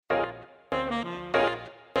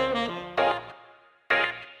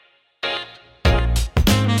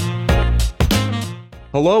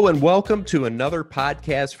Hello and welcome to another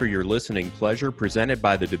podcast for your listening pleasure presented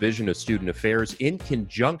by the Division of Student Affairs in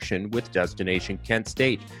conjunction with Destination Kent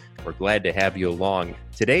State. We're glad to have you along.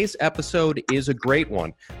 Today's episode is a great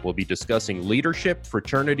one. We'll be discussing leadership,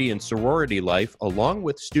 fraternity, and sorority life along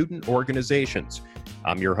with student organizations.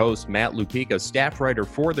 I'm your host, Matt Lupica, staff writer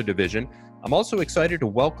for the Division. I'm also excited to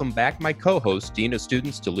welcome back my co-host, Dean of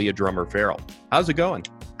Students, Talia Drummer-Farrell. How's it going?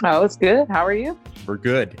 Oh, it's good. How are you? We're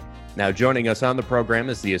good. Now, joining us on the program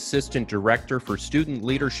is the Assistant Director for Student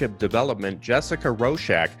Leadership Development, Jessica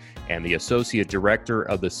Roshak, and the Associate Director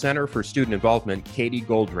of the Center for Student Involvement, Katie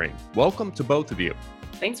Goldring. Welcome to both of you.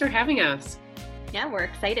 Thanks for having us. Yeah, we're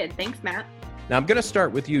excited. Thanks, Matt. Now, I'm going to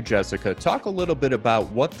start with you, Jessica. Talk a little bit about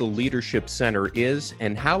what the Leadership Center is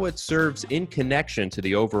and how it serves in connection to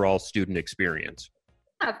the overall student experience.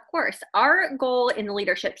 Of course. Our goal in the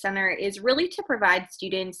Leadership Center is really to provide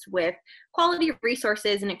students with quality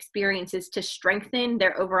resources and experiences to strengthen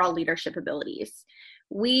their overall leadership abilities.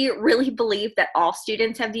 We really believe that all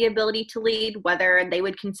students have the ability to lead, whether they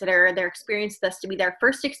would consider their experience thus to be their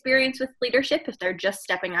first experience with leadership if they're just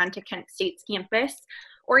stepping onto Kent State's campus,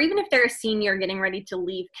 or even if they're a senior getting ready to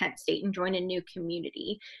leave Kent State and join a new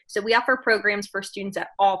community. So we offer programs for students at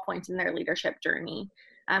all points in their leadership journey.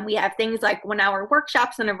 We have things like 1-hour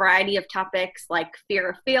workshops on a variety of topics like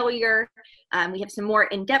fear of failure. We have some more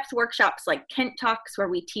in-depth workshops like Kent Talks, where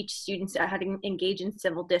we teach students how to engage in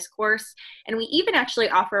civil discourse. And we even actually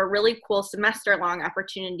offer a really cool semester-long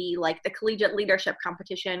opportunity like the Collegiate Leadership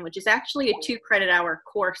Competition, which is actually a 2-credit-hour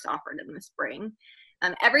course offered in the spring.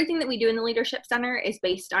 Everything that we do in the Leadership Center is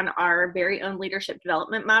based on our very own leadership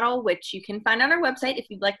development model, which you can find on our website if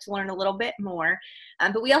you'd like to learn a little bit more.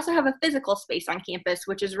 But we also have a physical space on campus,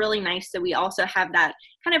 which is really nice. So we also have that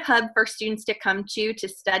kind of hub for students to come to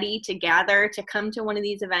study, to gather, to come to one of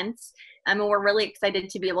these events. And we're really excited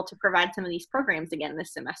to be able to provide some of these programs again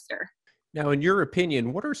this semester. Now, in your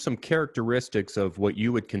opinion, what are some characteristics of what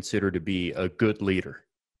you would consider to be a good leader?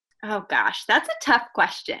 Oh gosh, that's a tough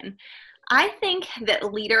question. I think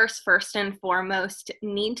that leaders, first and foremost,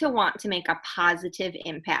 need to want to make a positive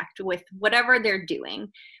impact with whatever they're doing,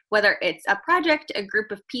 whether it's a project, a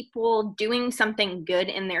group of people doing something good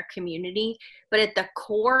in their community. But at the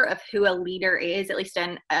core of who a leader is, at least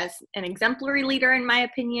as an exemplary leader, in my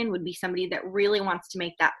opinion, would be somebody that really wants to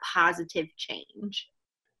make that positive change.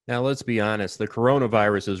 Now, let's be honest, the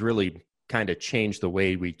coronavirus has really kind of changed the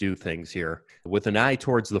way we do things here. With an eye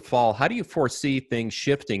towards the fall, how do you foresee things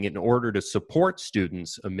shifting in order to support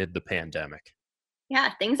students amid the pandemic?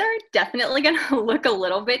 Yeah, things are definitely going to look a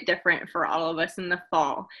little bit different for all of us in the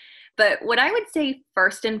fall. But what I would say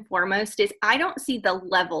first and foremost is I don't see the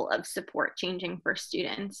level of support changing for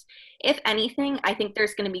students. If anything, I think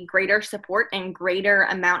there's going to be greater support and greater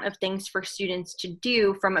amount of things for students to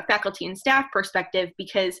do from a faculty and staff perspective,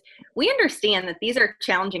 because we understand that these are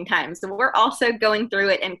challenging times. So we're also going through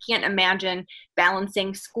it and can't imagine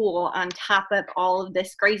balancing school on top of all of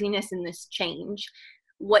this craziness and this change.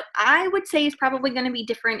 What I would say is probably going to be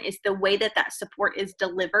different is the way that that support is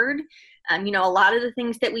delivered. A lot of the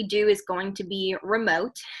things that we do is going to be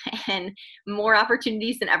remote and more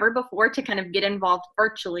opportunities than ever before to kind of get involved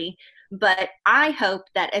virtually. But I hope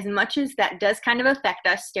that as much as that does kind of affect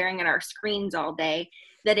us staring at our screens all day,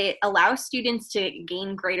 that it allows students to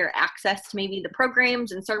gain greater access to maybe the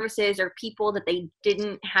programs and services or people that they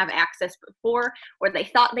didn't have access before, or they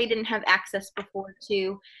thought they didn't have access before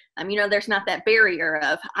to. There's not that barrier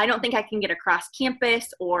of, I don't think I can get across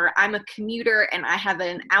campus, or I'm a commuter and I have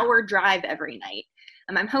an hour drive every night.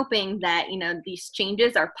 I'm hoping that, these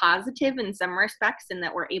changes are positive in some respects and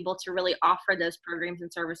that we're able to really offer those programs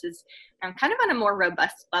and services kind of on a more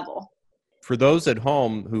robust level. For those at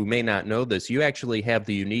home who may not know this, you actually have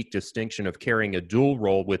the unique distinction of carrying a dual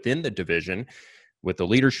role within the division, with the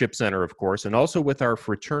Leadership Center, of course, and also with our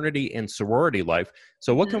fraternity and sorority life.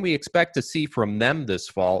 So what can we expect to see from them this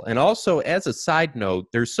fall? And also, as a side note,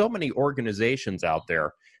 there's so many organizations out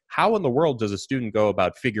there. How in the world does a student go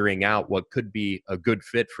about figuring out what could be a good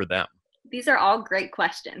fit for them? These are all great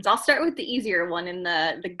questions. I'll start with the easier one and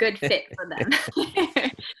the good fit for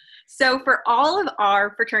them. So for all of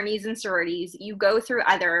our fraternities and sororities, you go through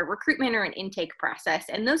either a recruitment or an intake process,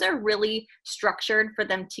 and those are really structured for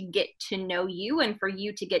them to get to know you and for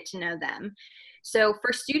you to get to know them. So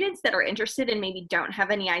for students that are interested and maybe don't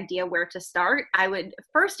have any idea where to start, I would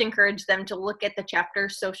first encourage them to look at the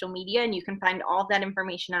chapter's social media, and you can find all that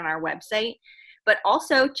information on our website. But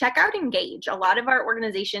also check out Engage. A lot of our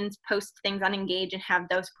organizations post things on Engage and have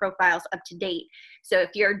those profiles up to date. So if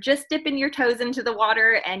you're just dipping your toes into the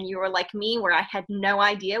water and you were like me, where I had no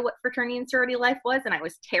idea what fraternity and sorority life was, and I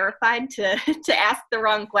was terrified to ask the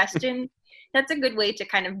wrong question, that's a good way to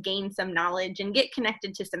kind of gain some knowledge and get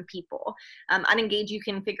connected to some people. On Engage, you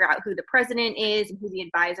can figure out who the president is and who the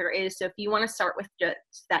advisor is. So if you want to start with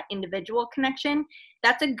just that individual connection,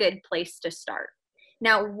 that's a good place to start.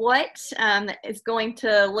 Now, what is going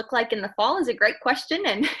to look like in the fall is a great question.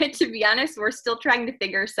 And to be honest, we're still trying to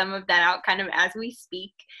figure some of that out kind of as we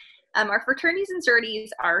speak. Our fraternities and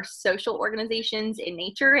sororities are social organizations in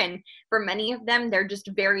nature, and for many of them, they're just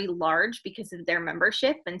very large because of their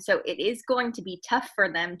membership, and so it is going to be tough for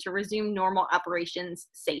them to resume normal operations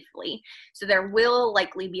safely. So there will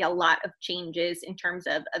likely be a lot of changes in terms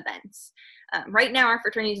of events. Right now, our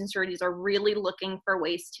fraternities and sororities are really looking for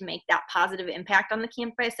ways to make that positive impact on the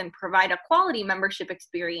campus and provide a quality membership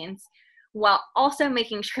experience, while also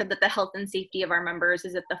making sure that the health and safety of our members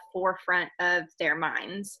is at the forefront of their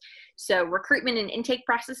minds. So recruitment and intake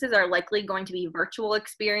processes are likely going to be virtual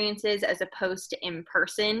experiences as opposed to in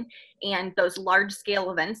person. And those large scale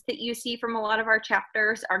events that you see from a lot of our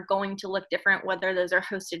chapters are going to look different, whether those are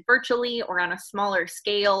hosted virtually or on a smaller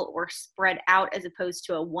scale or spread out as opposed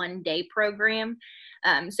to a one-day program.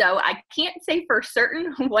 So I can't say for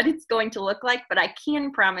certain what it's going to look like, but I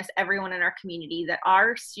can promise everyone in our community that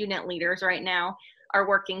our student leaders right now are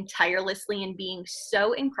working tirelessly and being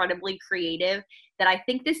so incredibly creative that I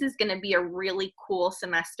think this is going to be a really cool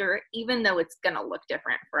semester, even though it's going to look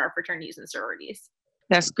different for our fraternities and sororities.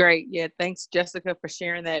 That's great. Yeah, thanks, Jessica, for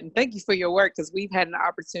sharing that. And thank you for your work, because we've had an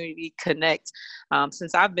opportunity to connect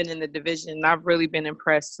since I've been in the division. And I've really been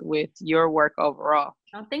impressed with your work overall.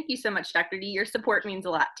 Oh, thank you so much, Dr. D. Your support means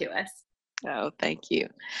a lot to us. Oh, thank you.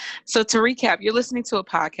 So to recap, you're listening to a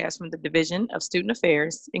podcast from the Division of Student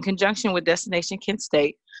Affairs in conjunction with Destination Kent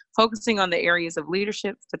State, focusing on the areas of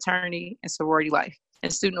leadership, fraternity, and sorority life,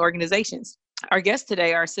 and student organizations. Our guests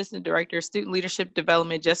today are Assistant Director of Student Leadership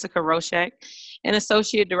Development, Jessica Roshak, and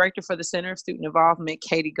Associate Director for the Center of Student Involvement,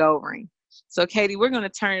 Katie Goldring. So Katie, we're going to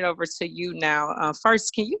turn it over to you now.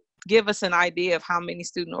 First, can you give us an idea of how many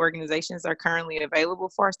student organizations are currently available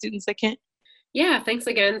for our students at Kent? Yeah, thanks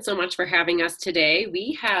again so much for having us today.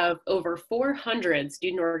 We have over 400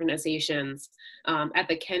 student organizations at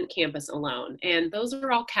the Kent campus alone, and those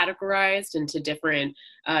are all categorized into different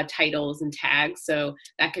titles and tags. So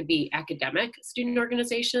that could be academic student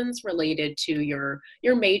organizations related to your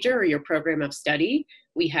major or your program of study.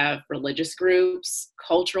 We have religious groups,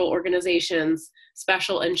 cultural organizations,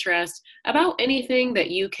 special interest, about anything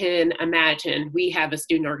that you can imagine we have a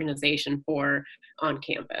student organization for on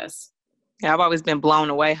campus. Yeah, I've always been blown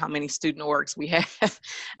away how many student orgs we have.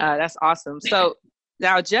 That's awesome. So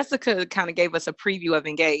now Jessica kind of gave us a preview of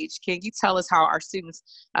Engage. Can you tell us how our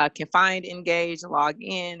students can find Engage, log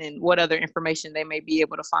in, and what other information they may be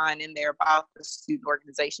able to find in there about the student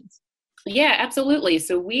organizations? Yeah, absolutely.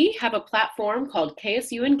 So we have a platform called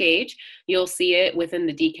KSU Engage. You'll see it within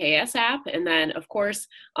the DKS app. And then, of course,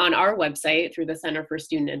 on our website through the Center for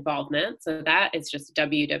Student Involvement. So that is just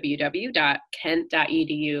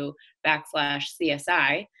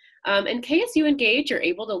www.kent.edu/CSI. And KSU Engage, you're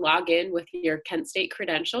able to log in with your Kent State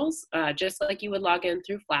credentials, just like you would log in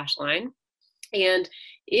through Flashline. And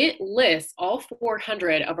it lists all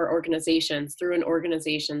 400 of our organizations through an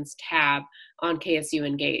organizations tab on KSU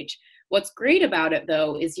Engage. What's great about it,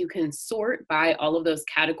 though, is you can sort by all of those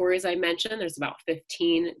categories I mentioned. There's about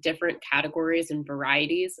 15 different categories and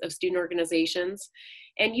varieties of student organizations.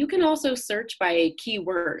 And you can also search by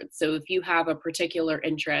keywords. So if you have a particular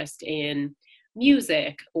interest in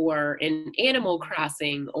music or in Animal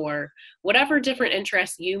Crossing or whatever different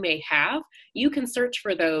interests you may have, you can search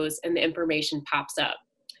for those and the information pops up.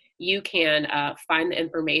 You can find the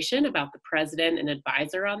information about the president and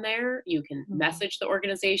advisor on there. You can message the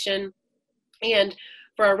organization. And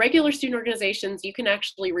for our regular student organizations, you can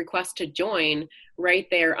actually request to join right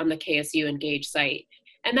there on the KSU Engage site.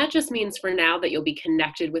 And that just means for now that you'll be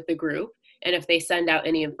connected with the group. And if they send out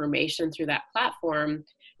any information through that platform,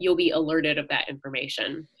 you'll be alerted of that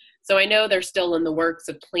information. So I know they're still in the works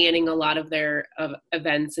of planning a lot of their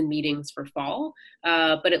events and meetings for fall,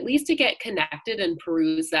 but at least to get connected and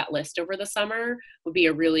peruse that list over the summer would be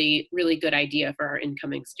a really, really good idea for our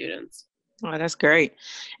incoming students. Oh, that's great.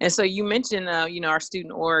 And so you mentioned, our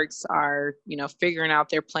student orgs are, figuring out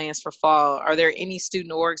their plans for fall. Are there any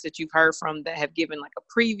student orgs that you've heard from that have given like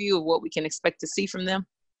a preview of what we can expect to see from them?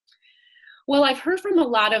 Well, I've heard from a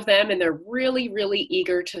lot of them, and they're really, really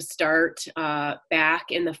eager to start back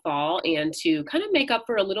in the fall and to kind of make up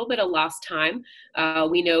for a little bit of lost time.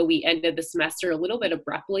 We know we ended the semester a little bit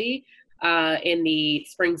abruptly in the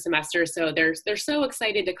spring semester, so they're so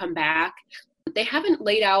excited to come back. They haven't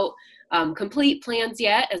laid out complete plans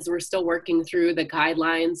yet, as we're still working through the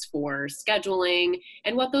guidelines for scheduling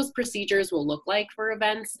and what those procedures will look like for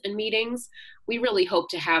events and meetings. We really hope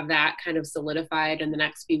to have that kind of solidified in the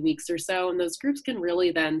next few weeks or so, and those groups can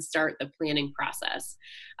really then start the planning process.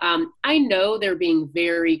 I know they're being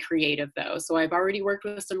very creative though, so I've already worked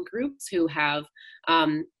with some groups who have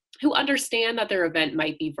who understand that their event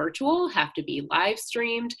might be virtual, have to be live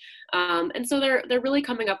streamed. And so they're really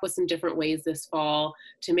coming up with some different ways this fall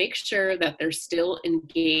to make sure that they're still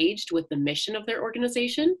engaged with the mission of their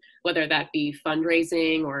organization, whether that be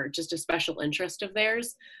fundraising or just a special interest of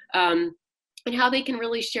theirs, and how they can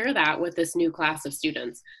really share that with this new class of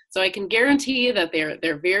students. So I can guarantee that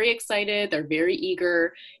they're very excited, they're very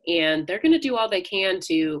eager, and they're going to do all they can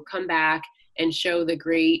to come back and show the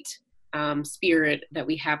great spirit that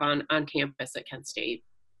we have on campus at Kent State.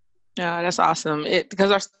 Yeah, that's awesome.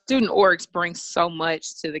 Because our student orgs bring so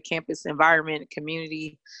much to the campus environment,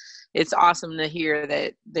 community. It's awesome to hear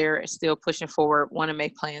that they're still pushing forward, want to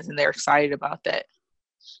make plans, and they're excited about that.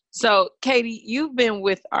 So, Katie, you've been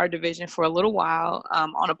with our division for a little while.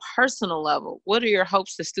 On a personal level, what are your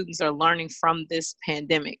hopes the students are learning from this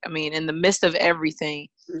pandemic? I mean, in the midst of everything,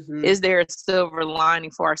 is there a silver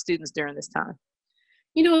lining for our students during this time?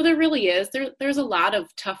 You know, there really is. There's a lot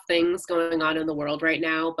of tough things going on in the world right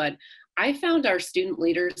now, but I found our student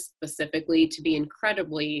leaders specifically to be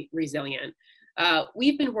incredibly resilient.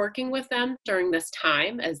 We've been working with them during this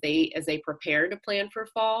time as they prepare to plan for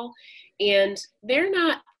fall, and they're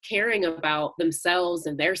not caring about themselves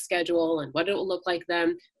and their schedule and what it will look like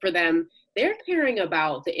for them. They're caring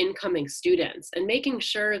about the incoming students and making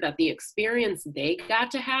sure that the experience they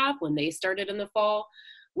got to have when they started in the fall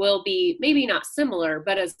will be maybe not similar,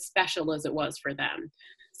 but as special as it was for them.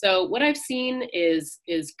 So what I've seen is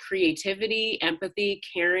creativity, empathy,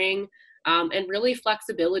 caring, and really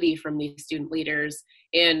flexibility from these student leaders.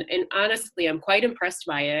 And honestly, I'm quite impressed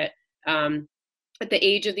by it. At the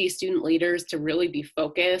age of these student leaders, to really be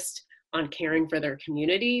focused on caring for their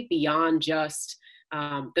community beyond just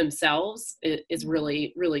themselves is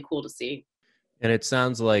really, really cool to see. And it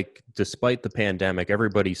sounds like despite the pandemic,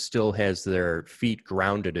 everybody still has their feet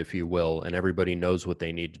grounded, if you will, and everybody knows what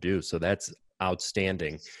they need to do. So that's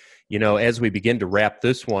outstanding. You know, as we begin to wrap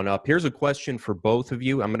this one up, here's a question for both of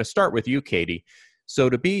you. I'm going to start with you, Katie. So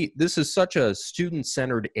this is such a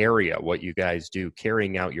student-centered area, what you guys do,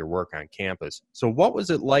 carrying out your work on campus. So what was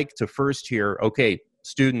it like to first hear, okay,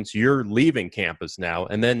 students, you're leaving campus now,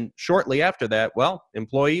 and then shortly after that, well,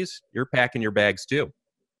 employees, you're packing your bags too?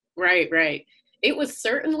 Right. It was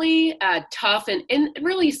certainly tough and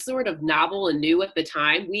really sort of novel and new at the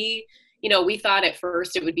time. We thought at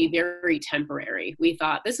first it would be very temporary. We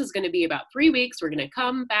thought this is going to be about 3 weeks. We're going to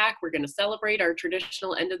come back. We're going to celebrate our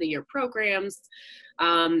traditional end of the year programs.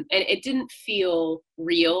 And it didn't feel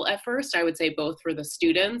real at first, I would say, both for the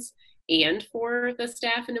students and for the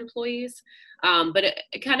staff and employees. But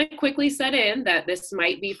it kind of quickly set in that this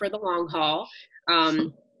might be for the long haul.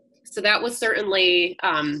 So that was certainly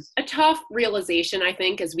a tough realization, I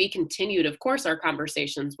think, as we continued, of course, our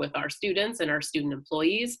conversations with our students and our student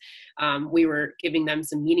employees. We were giving them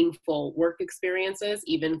some meaningful work experiences,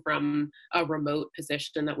 even from a remote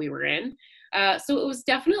position that we were in. So it was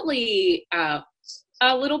definitely a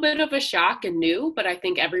little bit of a shock and new, but I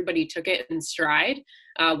think everybody took it in stride.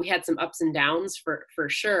 We had some ups and downs for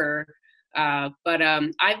sure. But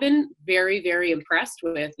I've been very, very impressed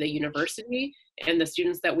with the university and the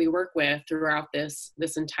students that we work with throughout this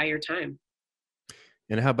entire time.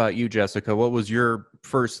 And how about you, Jessica? What was your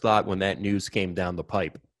first thought when that news came down the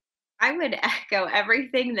pipe? I would echo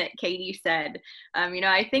everything that Katie said.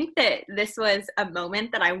 I think that this was a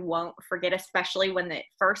moment that I won't forget, especially when it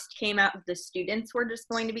first came out the students were just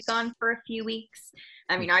going to be gone for a few weeks.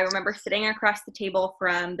 I remember sitting across the table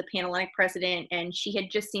from the Panhellenic president, and she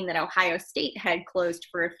had just seen that Ohio State had closed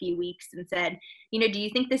for a few weeks and said, do you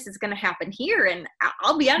think this is going to happen here? And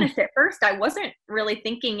I'll be honest, at first I wasn't really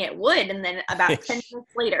thinking it would. And then about 10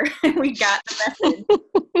 minutes later, we got the message.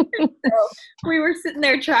 So we were sitting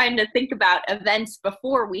there trying to think about events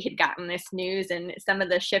before we had gotten this news and some of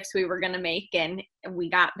the shifts we were going to make. And we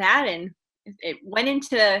got that, and it went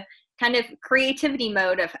into kind of creativity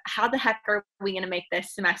mode of how the heck are we going to make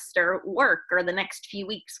this semester work or the next few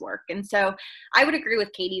weeks work. And so I would agree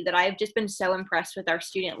with Katie that I've just been so impressed with our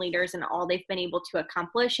student leaders and all they've been able to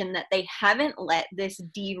accomplish, and that they haven't let this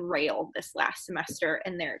derail this last semester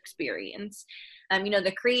and their experience.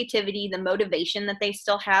 the creativity, the motivation that they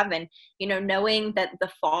still have, and, knowing that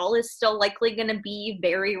the fall is still likely going to be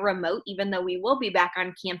very remote, even though we will be back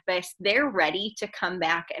on campus, they're ready to come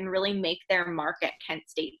back and really make their mark at Kent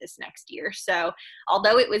State this next year. So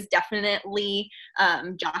although it was definitely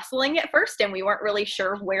jostling at first and we weren't really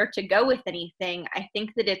sure where to go with anything, I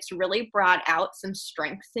think that it's really brought out some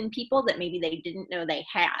strengths in people that maybe they didn't know they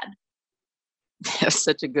had. That's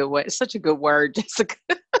such a good way. Such a good word, Jessica.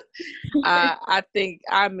 I think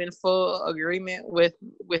I'm in full agreement with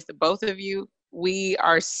the both of you. We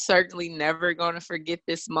are certainly never going to forget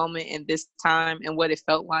this moment and this time and what it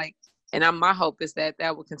felt like. And my hope is that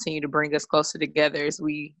will continue to bring us closer together as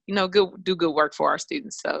we, do good work for our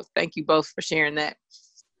students. So thank you both for sharing that.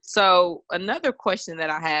 So another question that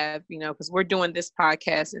I have, because we're doing this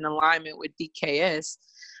podcast in alignment with DKS,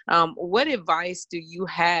 what advice do you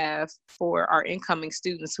have for our incoming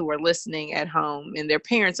students who are listening at home, and their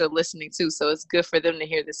parents are listening too? So it's good for them to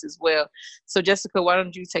hear this as well. So Jessica, why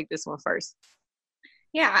don't you take this one first?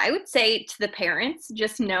 Yeah, I would say to the parents,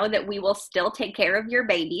 just know that we will still take care of your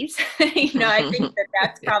babies. I think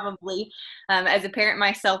that's probably, as a parent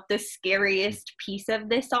myself, the scariest piece of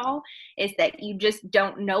this all is that you just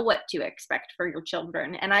don't know what to expect for your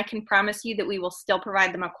children. And I can promise you that we will still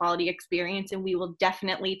provide them a quality experience, and we will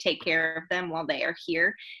definitely take care of them while they are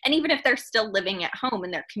here. And even if they're still living at home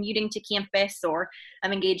and they're commuting to campus or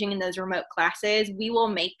engaging in those remote classes, we will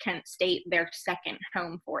make Kent State their second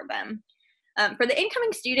home for them. For the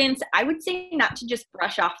incoming students, I would say not to just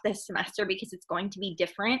brush off this semester because it's going to be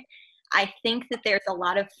different. I think that there's a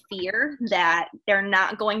lot of fear that they're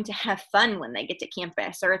not going to have fun when they get to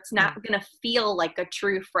campus, or it's not going to feel like a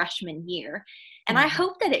true freshman year. And I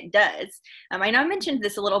hope that it does. I know I mentioned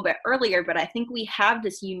this a little bit earlier, but I think we have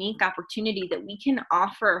this unique opportunity that we can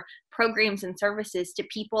offer programs and services to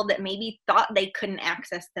people that maybe thought they couldn't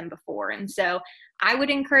access them before. And so I would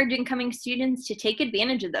encourage incoming students to take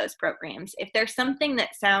advantage of those programs. If there's something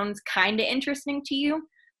that sounds kind of interesting to you,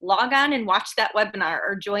 log on and watch that webinar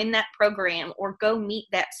or join that program or go meet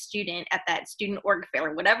that student at that student org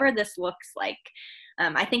fair, whatever this looks like.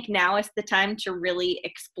 I think now is the time to really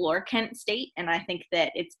explore Kent State, and I think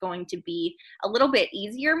that it's going to be a little bit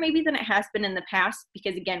easier maybe than it has been in the past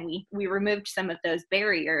because, again, we removed some of those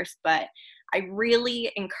barriers, but I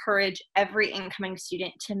really encourage every incoming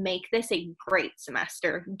student to make this a great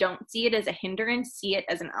semester. Don't see it as a hindrance, see it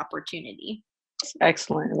as an opportunity.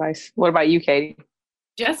 Excellent advice. What about you, Katie?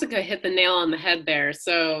 Jessica hit the nail on the head there.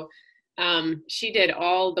 So she did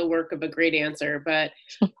all the work of a great answer, but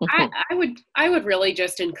I would really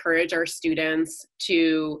just encourage our students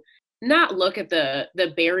to not look at the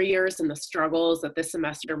barriers and the struggles that this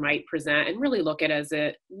semester might present, and really look at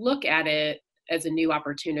it as a new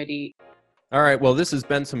opportunity. All right, well, this has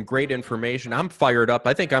been some great information. I'm fired up.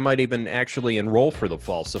 I think I might even actually enroll for the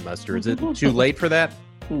fall semester. Is it too late for that?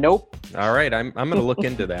 Nope. All right, I'm going to look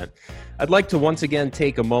into that. I'd like to once again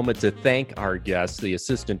take a moment to thank our guests, the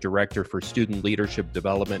Assistant Director for Student Leadership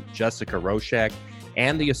Development, Jessica Roshak,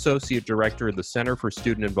 and the Associate Director of the Center for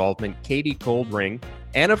Student Involvement, Katie Coldring,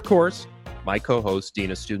 and of course, my co-host,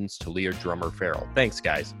 Dean of Students, Talia Drummer-Farrell. Thanks,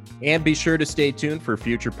 guys. And be sure to stay tuned for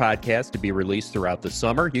future podcasts to be released throughout the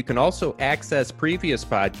summer. You can also access previous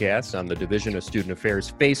podcasts on the Division of Student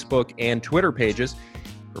Affairs Facebook and Twitter pages.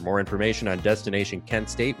 For more information on Destination Kent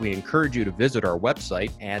State, we encourage you to visit our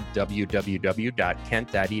website at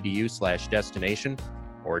www.kent.edu/destination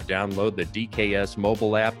or download the DKS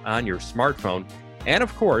mobile app on your smartphone. And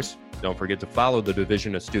of course, don't forget to follow the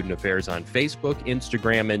Division of Student Affairs on Facebook,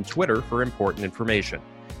 Instagram, and Twitter for important information.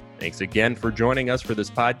 Thanks again for joining us for this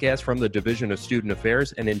podcast from the Division of Student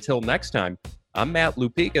Affairs. And until next time, I'm Matt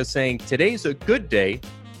Lupica saying today's a good day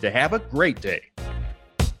to have a great day.